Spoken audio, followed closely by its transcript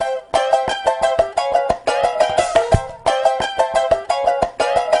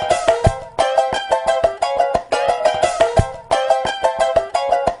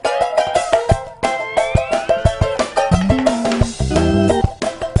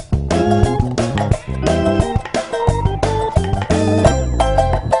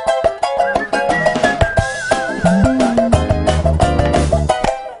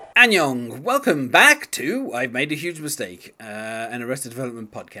welcome back to I've Made a Huge Mistake, an Arrested Development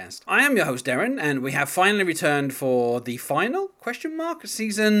podcast. I am your host, Darren, and we have finally returned for the final,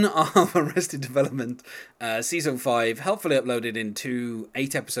 season of Arrested Development, Season 5, helpfully uploaded in 2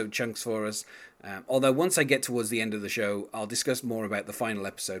 8-episode chunks for us. Although once I get towards the end of the show, I'll discuss more about the final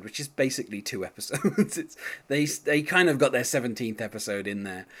episode, which is basically 2 episodes. They kind of got their 17th episode in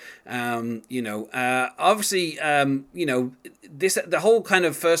there. Obviously, the whole kind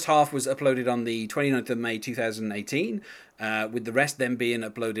of first half was uploaded on the 29th of May 2018, with the rest then being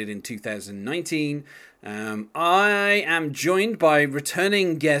uploaded in 2019. I am joined by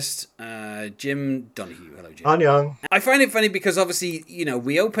returning guest Jim Donahue. Hello, Jim. Annyeong. I find it funny because obviously,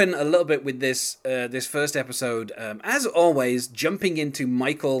 we open a little bit with this first episode, as always, jumping into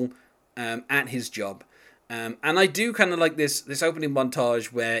Michael at his job. And I do kind of like this opening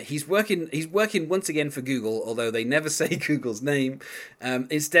montage where he's working once again for Google, although they never say Google's name.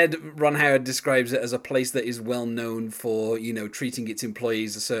 Instead, Ron Howard describes it as a place that is well known for, treating its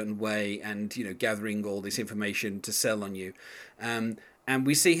employees a certain way and, gathering all this information to sell on you. And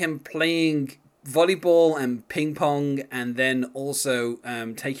we see him playing volleyball and ping pong, and then also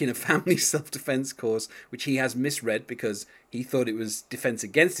taking a family self-defense course, which he has misread because he thought it was defense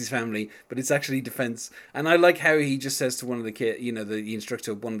against his family, but it's actually defense. And I like how he just says to one of the kids, the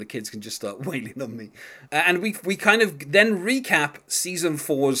instructor, one of the kids can just start wailing on me. And we kind of then recap season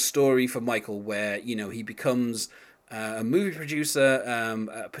 4's story for Michael, where, he becomes a movie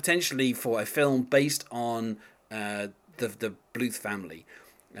producer, potentially for a film based on the Bluth family.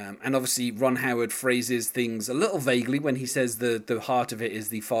 And obviously Ron Howard phrases things a little vaguely when he says the heart of it is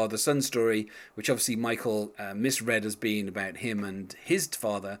the father-son story, which obviously Michael misread as being about him and his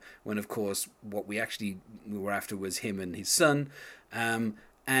father, when of course what we were after was him and his son.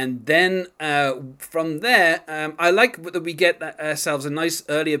 And then from there, I like that we get ourselves a nice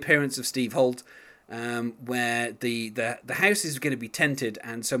early appearance of Steve Holt, where the house is going to be tented,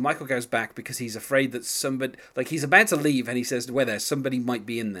 and so Michael goes back because he's afraid that somebody, he's about to leave, and he says to whether somebody might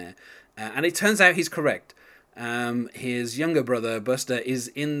be in there, and it turns out he's correct. His younger brother Buster is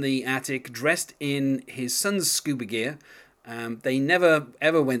in the attic, dressed in his son's scuba gear. They never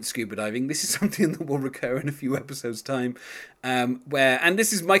ever went scuba diving. This is something that will recur in a few episodes' time, and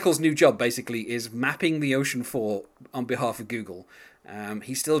this is Michael's new job, basically, is mapping the ocean floor on behalf of Google.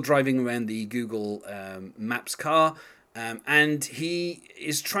 He's still driving around the Google Maps car, and he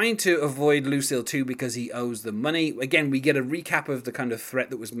is trying to avoid Lucille too because he owes them money. Again, we get a recap of the kind of threat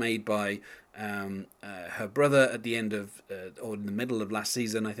that was made by her brother at the end of, or in the middle of last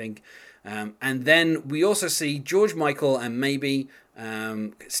season, I think. And then we also see George Michael and Maybe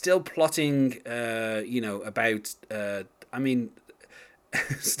still plotting, about,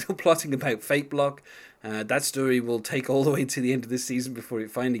 still plotting about Fate Block. That story will take all the way to the end of this season before it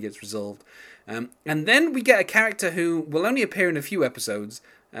finally gets resolved. And then we get a character who will only appear in a few episodes,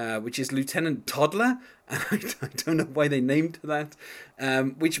 which is Lieutenant Toddler. I don't know why they named that.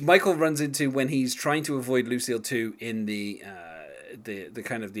 Which Michael runs into when he's trying to avoid Lucille 2 in the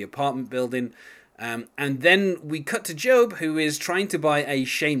kind of the apartment building. And then we cut to Job, who is trying to buy a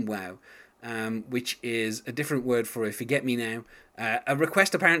ShameWow, which is a different word for a forget me now. A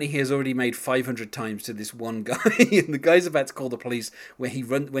request apparently he has already made 500 times to this one guy, and the guy's about to call the police when he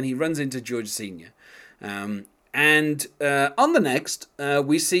runs into George Sr. And on the next,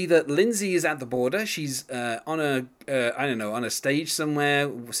 we see that Lindsay is at the border. She's on a stage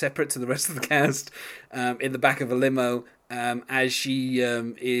somewhere separate to the rest of the cast, in the back of a limo, as she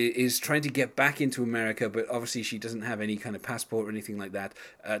is trying to get back into America, but obviously she doesn't have any kind of passport or anything like that.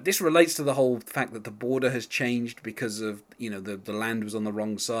 This relates to the whole fact that the border has changed because of, the land was on the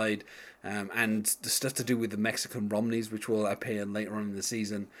wrong side, and the stuff to do with the Mexican Romneys, which will appear later on in the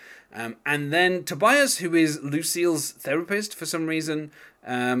season. And then Tobias, who is Lucille's therapist for some reason,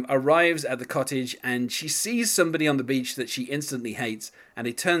 arrives at the cottage, and she sees somebody on the beach that she instantly hates, and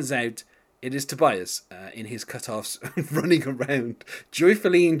it turns out it is Tobias in his cut-offs running around,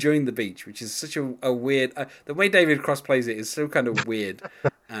 joyfully enjoying the beach, which is such a weird... the way David Cross plays it is so kind of weird.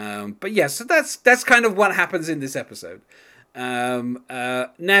 But yeah, so that's kind of what happens in this episode.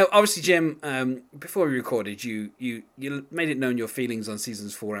 Now, obviously, Jim, before we recorded, you made it known your feelings on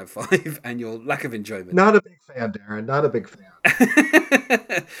seasons 4 and 5 and your lack of enjoyment. Not a big fan, Darren. Not a big fan.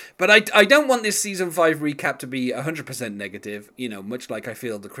 But I don't want this season 5 recap to be 100% negative, much like I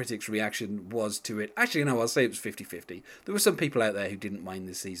feel the critics' reaction was to it. Actually, no, I'll say it was 50-50. There were some people out there who didn't mind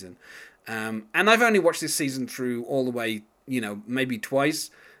this season. And I've only watched this season through all the way, maybe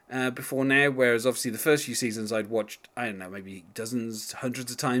twice. Before now, whereas obviously the first few seasons I'd watched, I don't know, maybe dozens, hundreds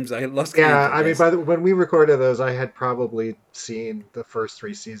of times. I lost count. Yeah, I mean, when we recorded those, I had probably seen the first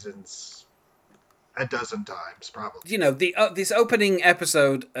 3 seasons a dozen times, probably. You know, the this opening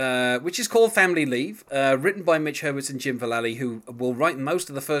episode, which is called Family Leave, written by Mitch Hurwitz and Jim Vallely, who will write most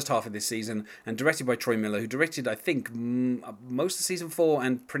of the first half of this season, and directed by Troy Miller, who directed, I think, most of season 4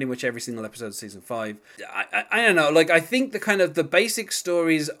 and pretty much every single episode of season 5. I don't know, like, I think the kind of the basic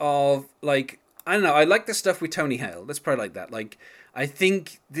stories of, like, I don't know, I like the stuff with Tony Hale. Let's put it like that. Like, I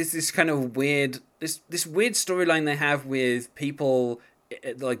think this kind of weird, this weird storyline they have with people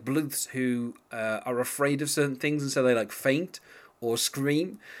like Bluths who are afraid of certain things, and so they like faint or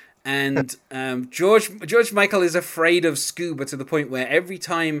scream. And George Michael is afraid of scuba to the point where every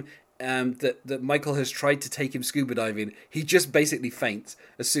time that Michael has tried to take him scuba diving, he just basically faints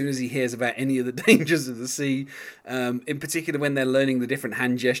as soon as he hears about any of the dangers of the sea. In particular, when they're learning the different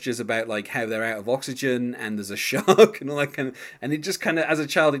hand gestures about like how they're out of oxygen and there's a shark and all that kind of, and it just kind of, as a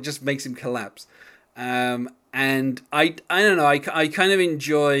child, it just makes him collapse. And I don't know, I kind of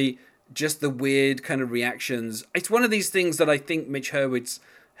enjoy just the weird kind of reactions. It's one of these things that I think Mitch Hurwitz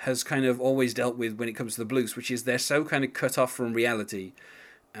has kind of always dealt with when it comes to the Bluths, which is they're so kind of cut off from reality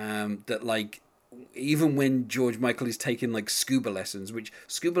that, like, even when George Michael is taking like scuba lessons, which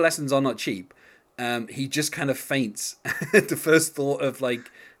scuba lessons are not cheap, he just kind of faints at the first thought of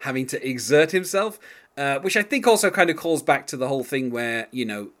like having to exert himself. Which I think also kind of calls back to the whole thing where, you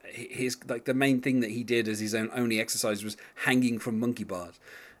know, his like the main thing that he did as his own only exercise was hanging from monkey bars.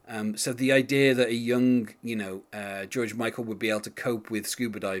 So the idea that a young, you know, George Michael would be able to cope with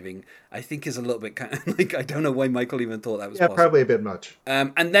scuba diving, I think is a little bit kind of like, I don't know why Michael even thought that was possible. Probably a bit much.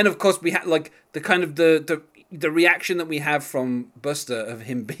 And then of course we had like the kind of the reaction that we have from Buster of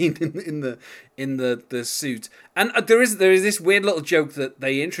him being in the suit, and there is this weird little joke that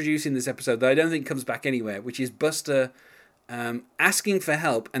they introduce in this episode that I don't think comes back anywhere, which is Buster asking for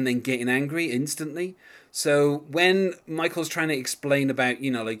help and then getting angry instantly. So when Michael's trying to explain about,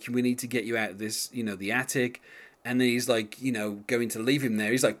 you know, like, we need to get you out of this, you know, the attic, and then he's like, you know, going to leave him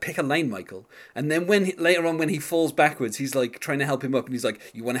there. He's like, pick a lane, Michael. And then later on when he falls backwards, he's like trying to help him up, and he's like,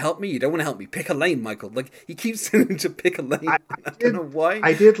 you want to help me? You don't want to help me? Pick a lane, Michael. Like, he keeps telling him to pick a lane. I don't know why.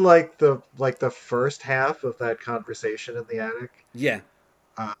 I did like the first half of that conversation in the attic. Yeah.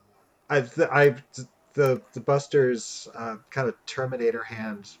 The Buster's kind of Terminator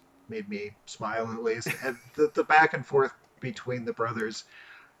hand made me smile, at least, and the back and forth between the brothers.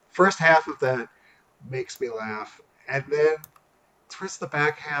 First half of that makes me laugh, and then towards the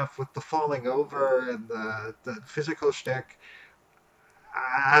back half with the falling over and the physical shtick,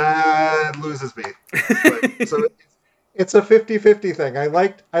 it loses me. So it's a 50-50 thing. I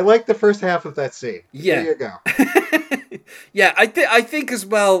liked the first half of that scene. Yeah. There you go. Yeah, I think as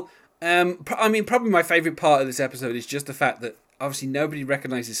well. I mean, probably my favorite part of this episode is just the fact that obviously nobody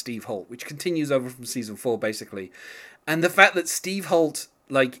recognizes Steve Holt, which continues over from season 4 basically, and the fact that Steve Holt,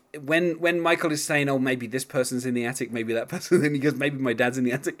 like, when Michael is saying, oh, maybe this person's in the attic, maybe that person, and he goes, maybe my dad's in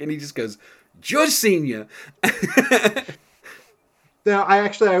the attic, and he just goes, George Senior. Now,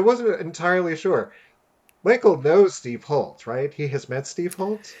 I wasn't entirely sure. Michael knows Steve Holt, right? He has met Steve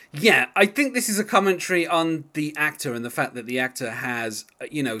Holt? Yeah, I think this is a commentary on the actor and the fact that the actor has,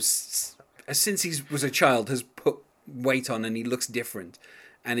 you know, since he was a child, has put weight on and he looks different.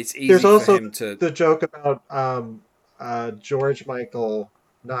 And it's easy There's also for him to... the joke about George Michael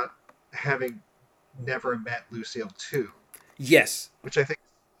not having never met Lucille too. Yes. Which I think...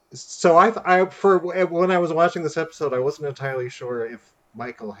 So when I was watching this episode, I wasn't entirely sure if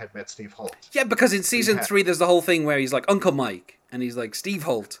Michael had met Steve Holt. Yeah, because in season 3, there's the whole thing where he's like Uncle Mike, and he's like Steve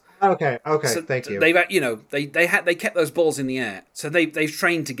Holt. Okay, so thank you. They've, you know, they kept those balls in the air, so they've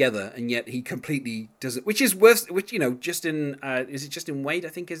trained together, and yet he completely doesn't. Which is worse. Which, you know, Justin is it Justin Wade? I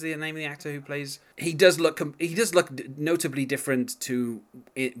think is the name of the actor who plays. He does look notably different to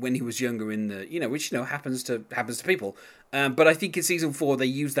it when he was younger in the, you know, which, you know, happens to people. But I think in season 4 they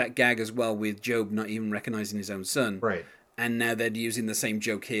used that gag as well with Job not even recognizing his own son. Right. And now they're using the same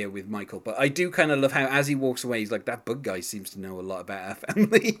joke here with Michael. But I do kind of love how, as he walks away, he's like, that bug guy seems to know a lot about our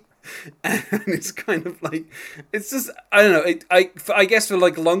family. And it's kind of like, it's just, I don't know. I guess for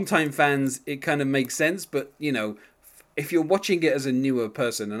like longtime fans, it kind of makes sense. But, you know, if you're watching it as a newer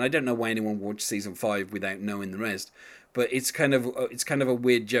person, and I don't know why anyone watched season 5 without knowing the rest, but it's kind of a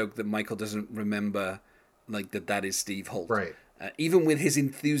weird joke that Michael doesn't remember, like, that is Steve Holt. Right. Even with his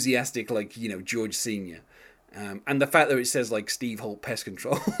enthusiastic, like, you know, George Senior. And the fact that it says like Steve Holt Pest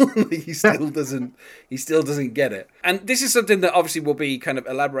Control, he still doesn't get it. And this is something that obviously will be kind of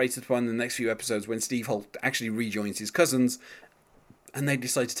elaborated upon in the next few episodes when Steve Holt actually rejoins his cousins, and they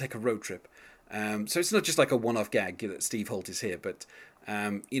decide to take a road trip. So it's not just like a one-off gag that Steve Holt is here, but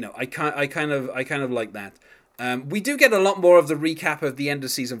you know, I kind of like that. We do get a lot more of the recap of the end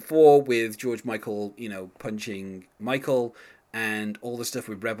of season 4 with George Michael, punching Michael, and all the stuff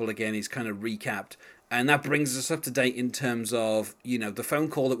with Rebel again is kind of recapped. And that brings us up to date in terms of, the phone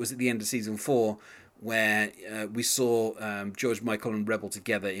call that was at the end of season 4 where we saw George Michael and Rebel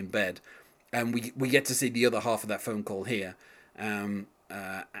together in bed. And we get to see the other half of that phone call here. And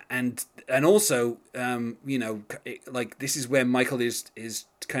also, like this is where Michael is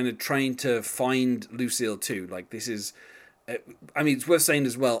kind of trying to find Lucille too. Like this is, it's worth saying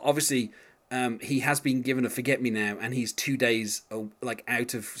as well. Obviously, he has been given a forget me now, and he's 2 days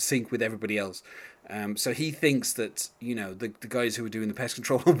out of sync with everybody else. So he thinks that the guys who were doing the pest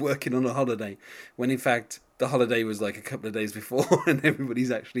control are working on a holiday, when in fact the holiday was like a couple of days before, and everybody's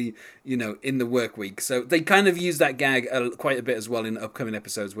actually in the work week. So they kind of use that gag quite a bit as well in upcoming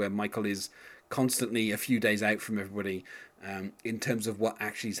episodes, where Michael is constantly a few days out from everybody in terms of what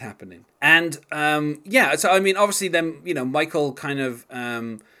actually is happening. And so obviously then Michael kind of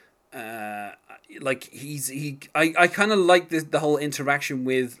I kind of like the whole interaction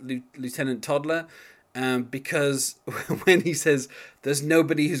with Lieutenant Toddler, because when he says there's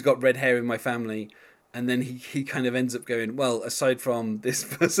nobody who's got red hair in my family, and then he kind of ends up going, well, aside from this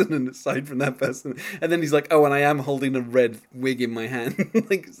person and aside from that person, and then he's like, oh, and I am holding a red wig in my hand.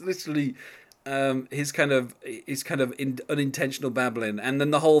 Like it's literally his kind of unintentional babbling, and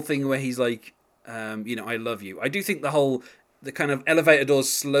then the whole thing where he's like, I love you. I do think the kind of elevator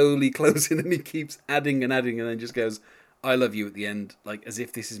doors slowly closing, and he keeps adding and adding, and then just goes, I love you at the end, like as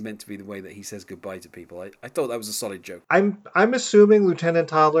if this is meant to be the way that he says goodbye to people. I thought that was a solid joke. I'm assuming Lieutenant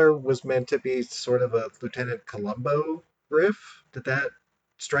Toddler was meant to be sort of a Lieutenant Columbo riff. Did that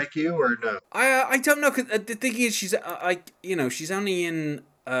strike you or no? I don't know, 'cause the thing is, she's she's only in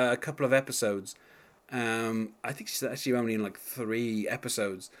a couple of episodes. I think she's actually only in like 3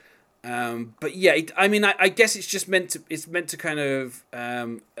 episodes. But yeah, I guess it's just meant to kind of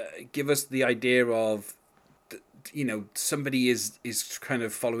give us the idea of somebody is kind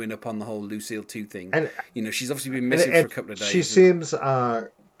of following up on the whole Lucille 2 thing. And she's obviously been missing for a couple of days. She seems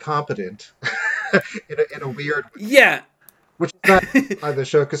competent in a weird way. Yeah, which is not on the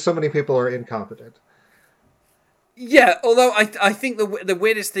show because so many people are incompetent. Yeah, although I think the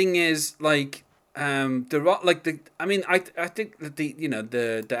weirdest thing is like I think that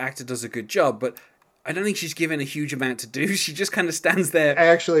the actor does a good job, but I don't think she's given a huge amount to do. She just kind of stands there. I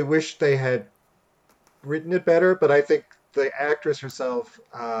actually wish they had written it better, but I think the actress herself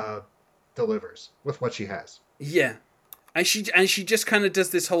delivers with what she has. Yeah. And she just kind of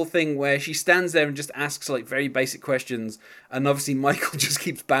does this whole thing where she stands there and just asks like very basic questions, and obviously Michael just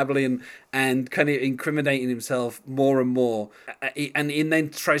keeps babbling and kind of incriminating himself more and more, and then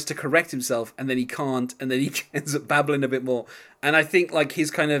tries to correct himself, and then he can't, and then he ends up babbling a bit more. And I think like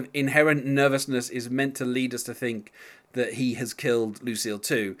his kind of inherent nervousness is meant to lead us to think that he has killed Lucille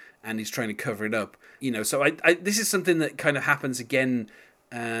too, and he's trying to cover it up. So I this is something that kind of happens again.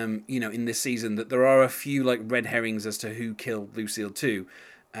 In this season, that there are a few like red herrings as to who killed Lucille too,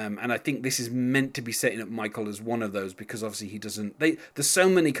 and I think this is meant to be setting up Michael as one of those, because obviously he doesn't. There's so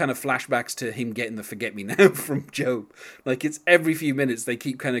many kind of flashbacks to him getting the forget me now from Job. Like it's every few minutes they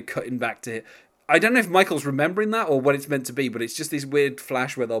keep kind of cutting back to it. I don't know if Michael's remembering that or what it's meant to be, but it's just this weird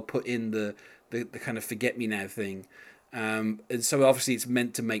flash where they'll put in the kind of forget me now thing, and so obviously it's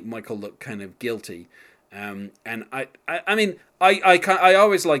meant to make Michael look kind of guilty. And I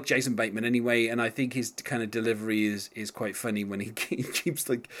always like Jason Bateman anyway, and I think his kind of delivery is quite funny when he keeps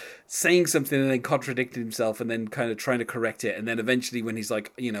like saying something and then contradicting himself and then kind of trying to correct it, and then eventually when he's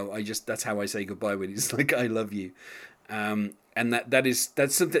like, that's how I say goodbye, when he's like, I love you, and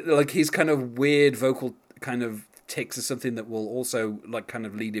that's something like his kind of weird vocal kind of tics are something that will also like kind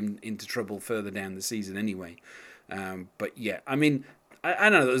of lead him into trouble further down the season anyway. But yeah, I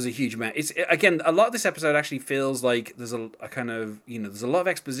don't know. There's a huge amount. It's again, a lot of this episode actually feels like there's a kind of there's a lot of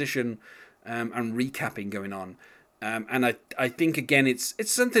exposition and recapping going on, and I think again it's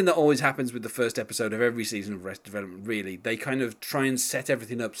something that always happens with the first episode of every season of Arrested Development. Really, they kind of try and set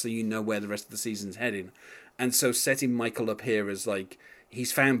everything up so you know where the rest of the season's heading, and so setting Michael up here as like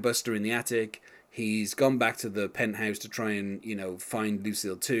he's found Buster in the attic, he's gone back to the penthouse to try and find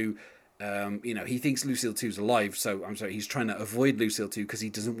Lucille too. He thinks Lucille 2's alive, so he's trying to avoid Lucille 2 because he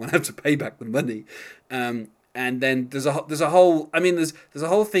doesn't want to have to pay back the money. And then there's a whole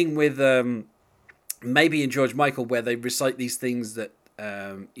thing with maybe in George Michael where they recite these things that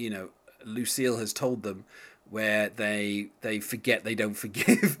Lucille has told them, where they forget they don't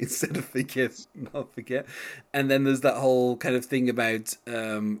forgive instead of forgive not forget. And then there's that whole kind of thing about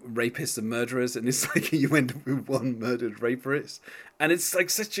rapists and murderers, and it's like you end up with one murdered rapist, and it's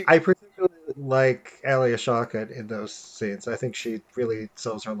like such a... I particularly like Alia Shawkat in those scenes. I think she really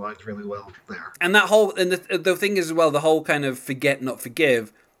sells her lines really well there. And that whole and the thing is as well, the whole kind of forget not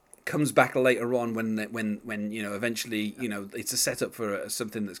forgive comes back later on when eventually it's a setup for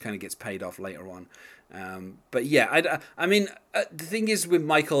something that's kind of gets paid off later on. But yeah, I mean the thing is with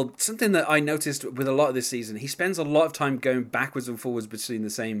Michael, something that I noticed with a lot of this season, he spends a lot of time going backwards and forwards between the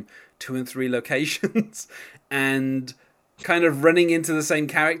same 2 and 3 locations and kind of running into the same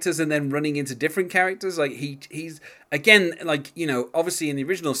characters and then running into different characters. Like he's again, like, obviously in the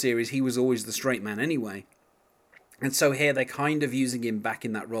original series he was always the straight man anyway. And so here they're kind of using him back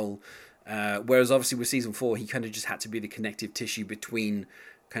in that role. Whereas obviously with season 4, he kind of just had to be the connective tissue between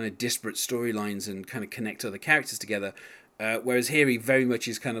kind of disparate storylines and kind of connect other characters together. Whereas here he very much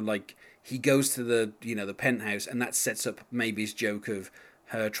is kind of like, he goes to the penthouse, and that sets up maybe his joke of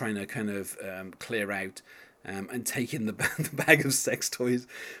her trying to kind of clear out and take in the bag of sex toys,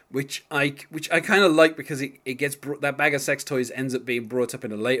 which I kind of like, because it gets that bag of sex toys ends up being brought up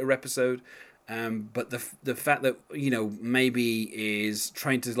in a later episode. But the fact that maybe is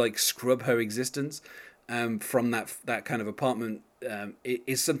trying to like scrub her existence from that kind of apartment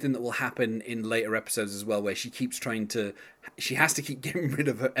is something that will happen in later episodes as well, where she has to keep getting rid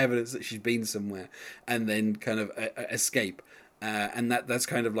of her evidence that she's been somewhere and then kind of escape. And that's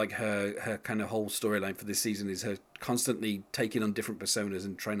kind of like her kind of whole storyline for this season, is her constantly taking on different personas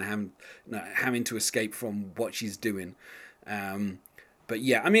and trying to having to escape from what she's doing. But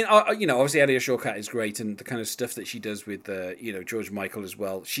yeah, I mean, obviously Alia Shawkat is great, and the kind of stuff that she does with, George Michael as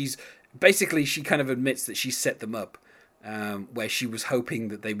well. She kind of admits that she set them up, where she was hoping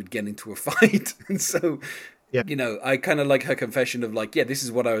that they would get into a fight, and so. Yeah. I kind of like her confession of like, yeah, this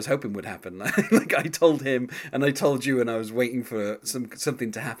is what I was hoping would happen. Like I told him and I told you, and I was waiting for something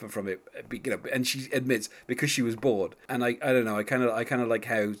to happen from it. And she admits because she was bored. And I don't know. I kind of like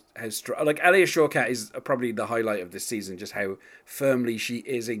how like Alia Shawkat is probably the highlight of this season. Just how firmly she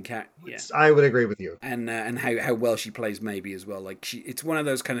is in cat. Yeah. I would agree with you. And how well she plays maybe as well. Like it's one of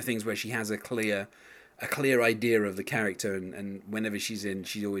those kind of things where she has a clear idea of the character, and whenever she's in,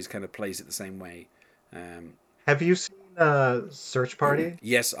 she always kind of plays it the same way. Have you seen Search Party?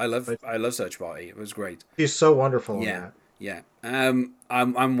 Yes, I love Search Party. It was great. She's so wonderful in Yeah, that. yeah.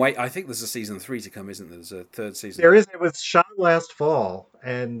 I'm wait. I think there's a season 3 to come, isn't there? There's a third season. There is. It was shot last fall,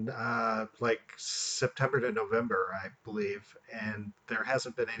 and like September to November, I believe. And there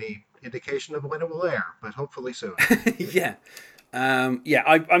hasn't been any indication of when it will air, but hopefully soon. Yeah. Yeah,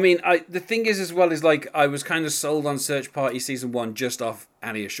 I mean, the thing is as well is like I was kind of sold on Search Party season 1 just off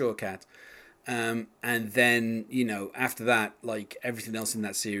Alia Shawkat. And then after that, like everything else in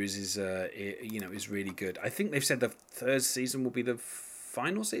that series is is really good. I think they've said the third season will be the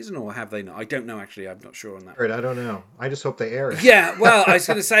final season, or have they not? I don't know, actually. I'm not sure on that. I don't know. I just hope they air it. Yeah, well, I was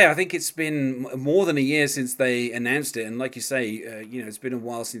going to say, I think it's been more than a year since they announced it, and like you say, it's been a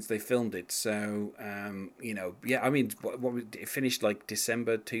while since they filmed it. So yeah, I mean, it finished like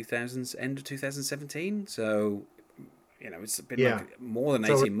December 2000, end of 2017. So it's been like more than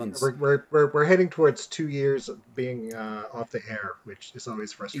 18 months. We're heading towards 2 years of being off the air, which is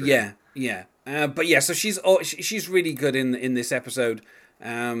always frustrating. Yeah. But yeah, so she's really good in this episode.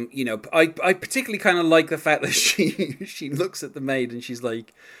 I particularly kind of like the fact that she looks at the maid and she's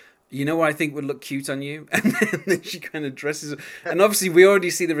like, what I think would look cute on you, and then she kind of dresses her. And obviously we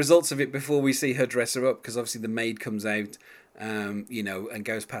already see the results of it before we see her dress her up, because obviously the maid comes out, and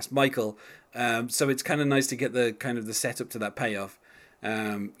goes past Michael. So it's kind of nice to get the kind of the setup to that payoff,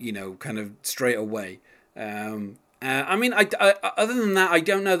 kind of straight away. I mean, I other than that, I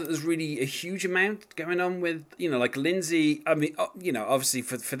don't know that there's really a huge amount going on with, like Lindsay. I mean, obviously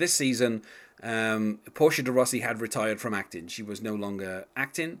for this season, Portia de Rossi had retired from acting. She was no longer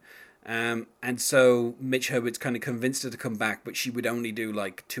acting. And so Mitch Herbert's kind of convinced her to come back, but she would only do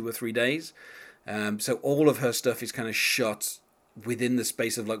like 2 or 3 days. So all of her stuff is kind of shot within the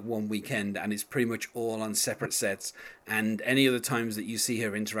space of like one weekend, and it's pretty much all on separate sets. And any other times that you see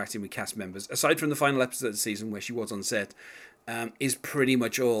her interacting with cast members, aside from the final episode of the season where she was on set, is pretty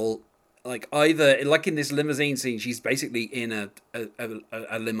much all like either like in this limousine scene, she's basically in a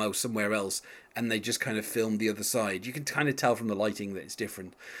limo somewhere else, and they just kind of filmed the other side. You can kind of tell from the lighting that it's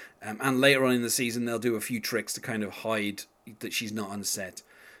different. And later on in the season, they'll do a few tricks to kind of hide that she's not on set.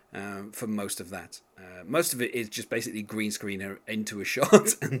 For most of that, most of it is just basically green screen her into a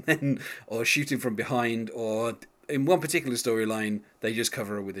shot, and then or shooting from behind, or in one particular storyline they just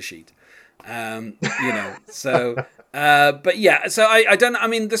cover her with a sheet. So but yeah, so I don't. I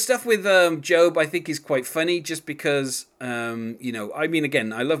mean, the stuff with Gob I think is quite funny, just because I mean,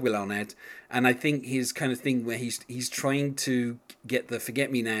 again, I love Will Arnett, and I think his kind of thing where he's trying to get the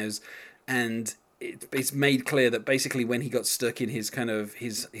Forget Me Nows. and it's made clear that basically when he got stuck in his kind of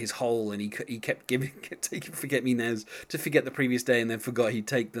his hole, and he kept taking forget me nows to forget the previous day, and then forgot he'd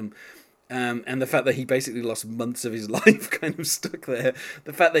take them. And the fact that he basically lost months of his life kind of stuck there.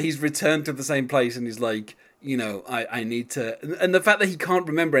 The fact that he's returned to the same place and he's like, I need to, and the fact that he can't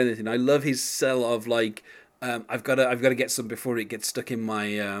remember anything. I love his cell of like, I've got to get some before it gets stuck in my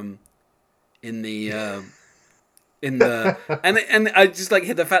in the and I just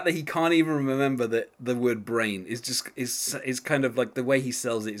like the fact that he can't even remember the word brain is kind of like the way he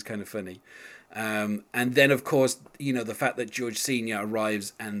sells it is kind of funny. And then of course the fact that George Senior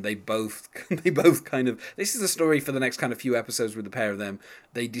arrives and they both kind of, this is a story for the next kind of few episodes with the pair of them.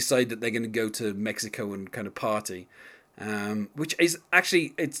 They decide that they're going to go to Mexico and kind of party, which is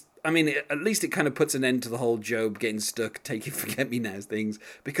actually at least it kind of puts an end to the whole Job getting stuck taking forget-me-nows things,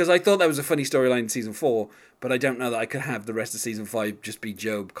 because I thought that was a funny storyline in season 4, but I don't know that I could have the rest of season 5 just be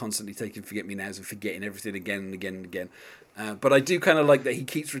Job constantly taking forget-me-nows and forgetting everything again and again and again. But I do kind of like that he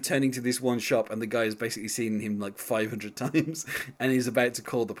keeps returning to this one shop and the guy has basically seen him like 500 times and he's about to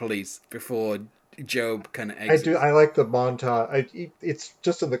call the police before Job kind of exits. I like the montage. It's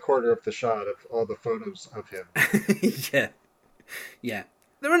just in the corner of the shot of all the photos of him. Yeah.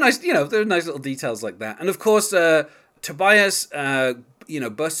 There are nice, there are nice little details like that. And of course, Tobias,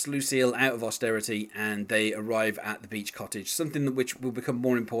 busts Lucille out of austerity and they arrive at the beach cottage, something which will become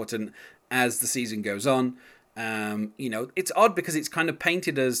more important as the season goes on. It's odd because it's kind of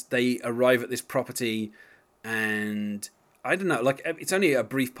painted as they arrive at this property and I don't know, like it's only a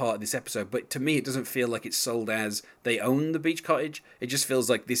brief part of this episode, but to me it doesn't feel like it's sold as they own the beach cottage. It just feels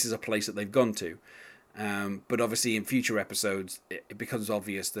like this is a place that they've gone to. But obviously in future episodes it becomes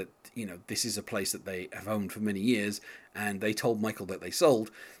obvious that this is a place that they have owned for many years and they told Michael that they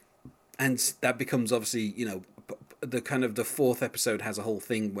sold, and that becomes obviously the kind of the 4th episode has a whole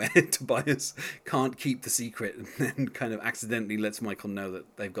thing where Tobias can't keep the secret and then kind of accidentally lets Michael know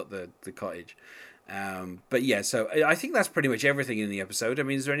that they've got the cottage. But yeah, so I think that's pretty much everything in the episode. I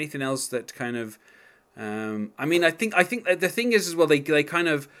mean, is there anything else that kind of I think the thing is as well, they kind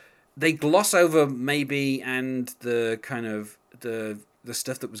of they gloss over maybe and the kind of the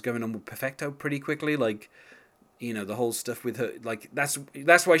stuff that was going on with Perfecto pretty quickly, like the whole stuff with her, like that's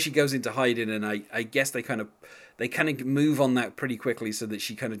why she goes into hiding, and I guess they kind of move on that pretty quickly so that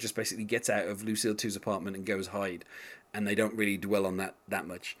she kind of just basically gets out of Lucille 2's apartment and goes hide, and they don't really dwell on that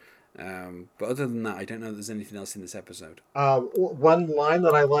much. But other than that, I don't know if there's anything else in this episode. One line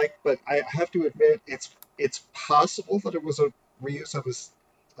that I like, but I have to admit it's possible that it was a reuse of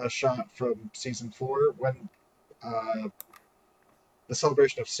a shot from season 4 when the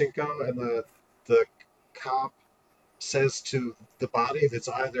celebration of Cinco and the cop says to the body that's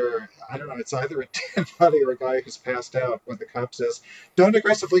either, I don't know, it's either a dead body or a guy who's passed out, when the cop says, "Don't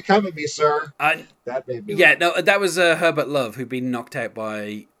aggressively come at me, sir." That made me laugh. No, that was Herbert Love, who'd been knocked out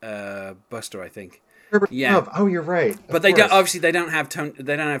by Buster, I think. Herbert Love. Oh, you're right. But they don't, obviously they don't have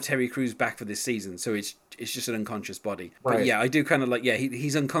Terry Crews back for this season, so it's just an unconscious body. Right. But yeah, I do kind of like,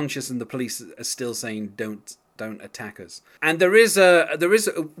 he's unconscious and the police are still saying don't attack us. And there is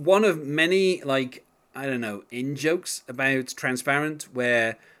one of many, like, I don't know, in-jokes about Transparent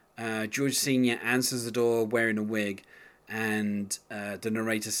where George Senior answers the door wearing a wig, and the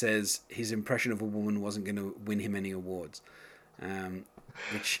narrator says his impression of a woman wasn't going to win him any awards,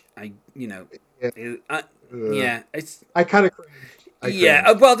 which it's I kind of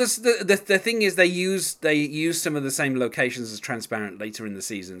cringed. Well, the thing is they use some of the same locations as Transparent later in the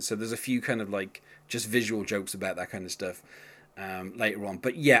season, so there's a few kind of like just visual jokes about that kind of stuff later on.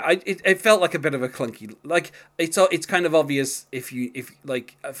 But yeah, it felt like a bit of a clunky, like it's kind of obvious if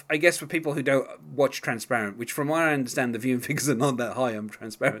I guess for people who don't watch Transparent, which from what I understand the viewing figures are not that high on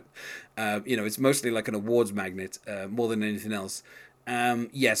Transparent, it's mostly like an awards magnet more than anything else.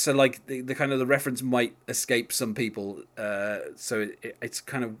 So like the kind of the reference might escape some people, so it's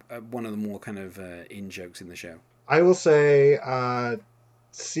kind of one of the more kind of in jokes in the show. I will say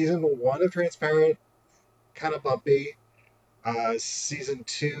season 1 of Transparent kind of bumpy. Season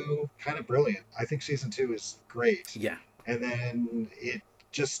 2 kind of brilliant. I think season 2 is great. Yeah. And then it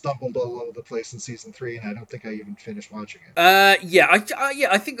just stumbled all over the place in season 3, and I don't think I even finished watching it. I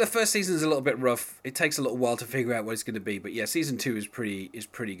think the first season is a little bit rough. It takes a little while to figure out what it's going to be, but yeah, season 2 is pretty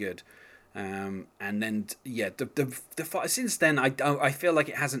good. And then since then I feel like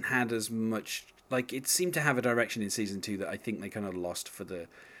it hasn't had as much, like it seemed to have a direction in season 2 that I think they kind of lost for the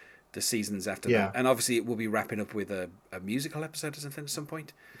seasons after that. And obviously it will be wrapping up with a musical episode or something at some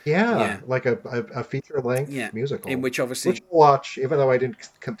point. Like a feature-length musical. In which obviously... Which I'll watch, even though I didn't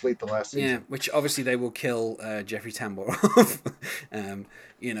complete the last season. Yeah, which obviously they will kill Jeffrey Tambor off.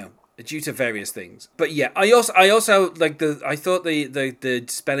 due to various things. But yeah, I also like I thought the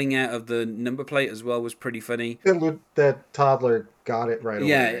spelling out of the number plate as well was pretty funny. That toddler got it right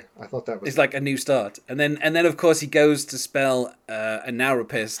Yeah, away. I thought that was it's like a new start, and then of course he goes to spell a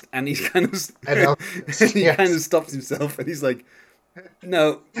narrowpist, and he's kind of I know. he Yes. kind of stops himself, and he's like,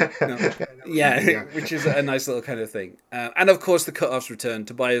 no, no, yeah, which is a nice little kind of thing. And of course the cutoffs return.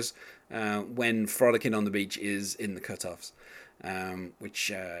 Tobias, when frolicking on the beach, is in the cutoffs,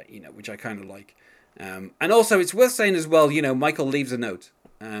 which which I kind of like. And also it's worth saying as well, Michael leaves a note.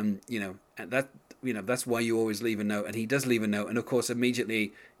 And that. That's why you always leave a note, and he does leave a note, and of course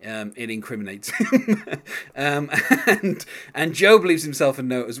immediately it incriminates him. And Job leaves himself a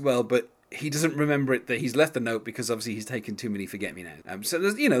note as well, but he doesn't remember it that he's left the note because obviously he's taken too many forget-me-nows. So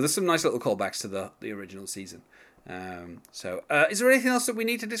there's some nice little callbacks to the original season. Is there anything else that we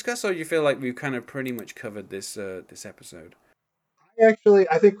need to discuss, or do you feel like we've kind of pretty much covered this episode? I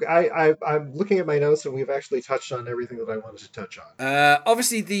think I'm looking at my notes, and we've actually touched on everything that I wanted to touch on.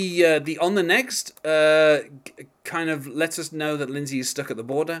 Obviously, the on the next kind of lets us know that Lindsay is stuck at the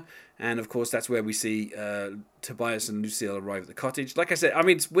border, and of course that's where we see Tobias and Lucille arrive at the cottage. Like I said, I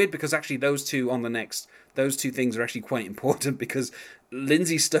mean it's weird because actually those two things are actually quite important because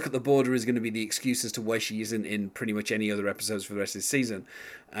Lindsay stuck at the border is going to be the excuse as to why she isn't in pretty much any other episodes for the rest of the season.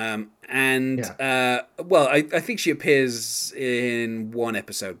 I think she appears in one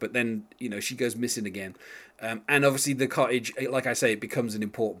episode, but then she goes missing again. And obviously the cottage, like I say, it becomes an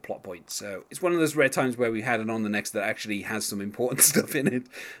important plot point. So it's one of those rare times where we had an On the Next that actually has some important stuff in it.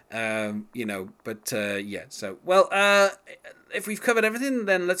 If we've covered everything,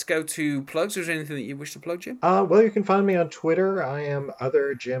 then let's go to plugs. Is there anything that you wish to plug, Jim? Well, you can find me on Twitter. I am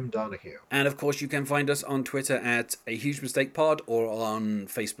other Jim Donahue. And of course, you can find us on Twitter at A Huge Mistake Pod or on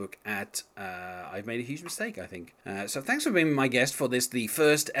Facebook at I've Made a Huge Mistake, I think. So thanks for being my guest for the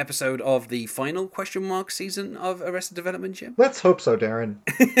first episode of the final season of Arrested Development, Jim. Let's hope so, Darren.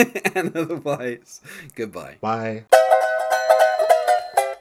 And otherwise, goodbye. Bye.